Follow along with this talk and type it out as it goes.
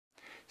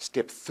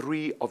Step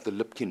 3 of the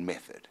Lipkin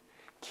Method.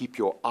 Keep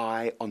your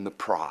eye on the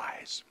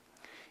prize.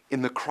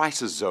 In the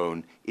crisis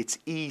zone, it's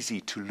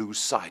easy to lose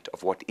sight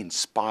of what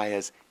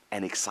inspires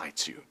and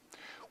excites you.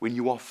 When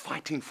you are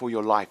fighting for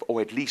your life,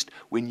 or at least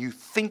when you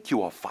think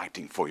you are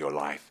fighting for your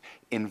life,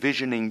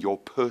 envisioning your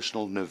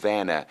personal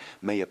nirvana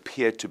may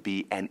appear to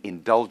be an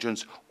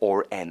indulgence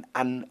or an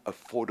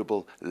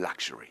unaffordable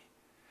luxury.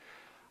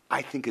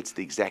 I think it's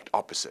the exact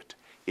opposite.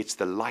 It's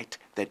the light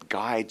that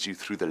guides you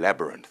through the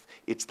labyrinth.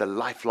 It's the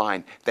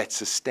lifeline that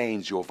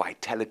sustains your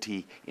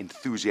vitality,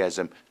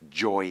 enthusiasm,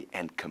 joy,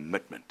 and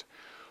commitment.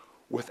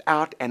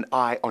 Without an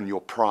eye on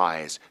your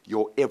prize,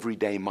 your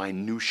everyday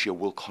minutiae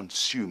will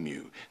consume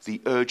you.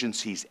 The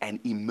urgencies and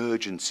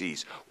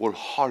emergencies will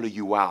hollow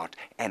you out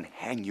and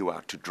hang you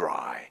out to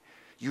dry.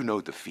 You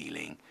know the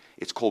feeling.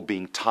 It's called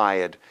being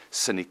tired,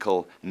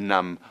 cynical,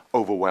 numb,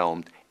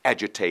 overwhelmed,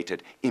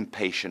 agitated,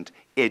 impatient,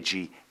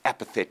 edgy,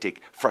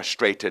 apathetic,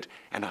 frustrated,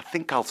 and I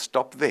think I'll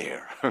stop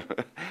there.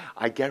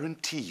 I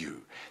guarantee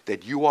you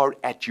that you are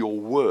at your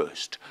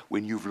worst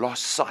when you've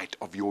lost sight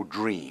of your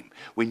dream.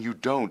 When you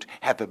don't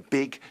have a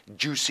big,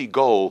 juicy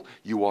goal,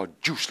 you are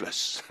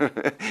juiceless.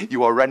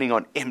 You are running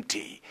on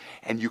empty,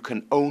 and you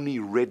can only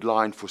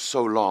redline for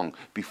so long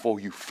before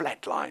you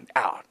flatline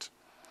out.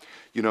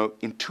 You know,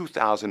 in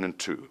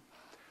 2002,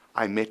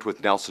 I met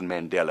with Nelson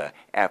Mandela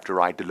after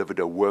I delivered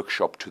a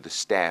workshop to the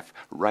staff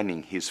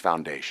running his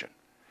foundation.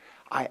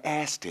 I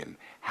asked him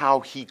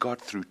how he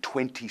got through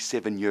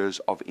 27 years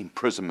of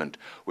imprisonment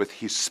with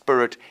his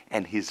spirit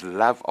and his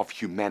love of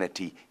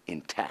humanity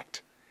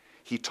intact.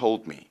 He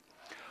told me,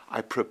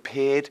 I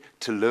prepared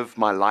to live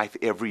my life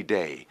every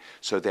day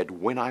so that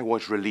when I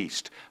was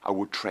released, I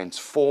would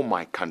transform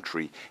my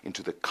country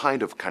into the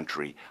kind of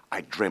country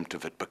I dreamt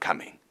of it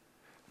becoming.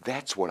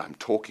 That's what I'm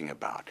talking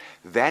about.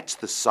 That's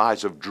the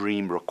size of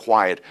dream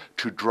required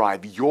to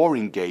drive your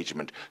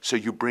engagement so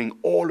you bring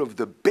all of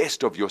the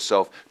best of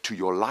yourself to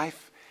your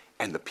life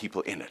and the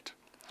people in it.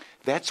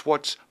 That's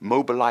what's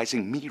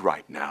mobilizing me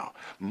right now.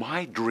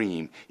 My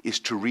dream is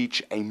to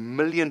reach 1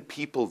 million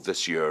people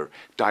this year,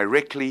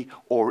 directly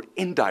or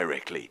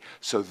indirectly,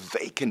 so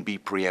they can be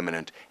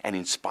preeminent and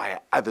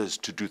inspire others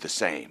to do the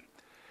same.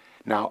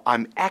 Now,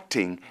 I'm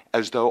acting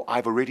as though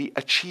I've already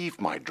achieved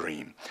my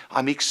dream.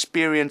 I'm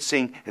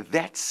experiencing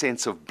that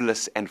sense of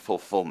bliss and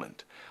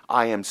fulfillment.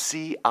 I am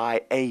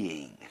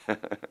CIAing.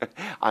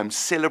 I'm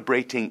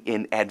celebrating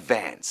in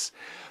advance.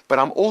 But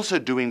I'm also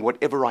doing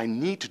whatever I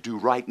need to do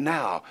right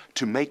now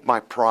to make my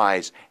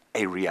prize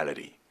a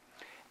reality.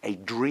 A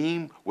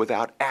dream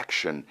without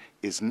action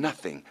is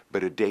nothing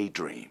but a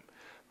daydream.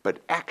 But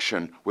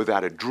action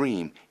without a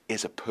dream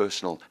is a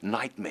personal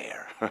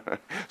nightmare.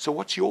 So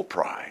what's your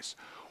prize?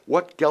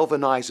 What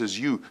galvanizes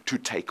you to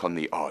take on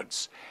the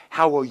odds?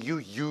 How are you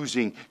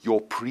using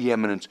your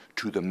preeminence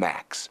to the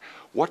max?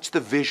 What's the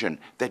vision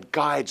that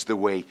guides the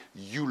way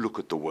you look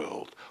at the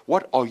world?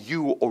 What are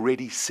you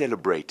already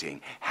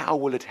celebrating? How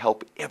will it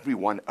help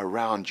everyone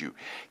around you?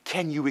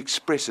 Can you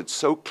express it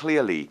so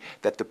clearly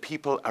that the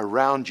people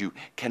around you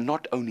can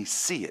not only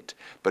see it,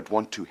 but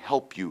want to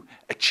help you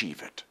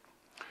achieve it?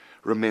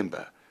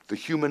 Remember, the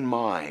human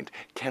mind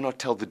cannot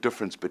tell the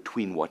difference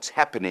between what's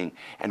happening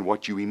and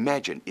what you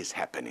imagine is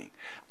happening.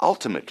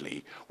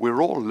 Ultimately,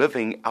 we're all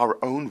living our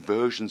own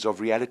versions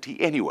of reality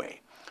anyway.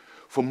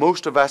 For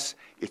most of us,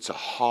 it's a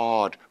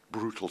hard,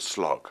 brutal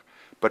slog.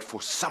 But for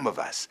some of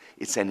us,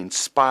 it's an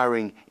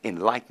inspiring,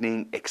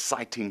 enlightening,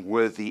 exciting,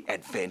 worthy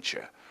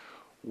adventure.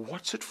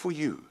 What's it for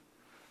you?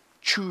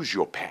 Choose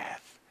your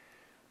path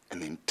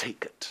and then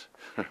take it.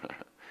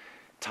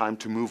 Time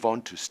to move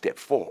on to step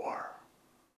 4.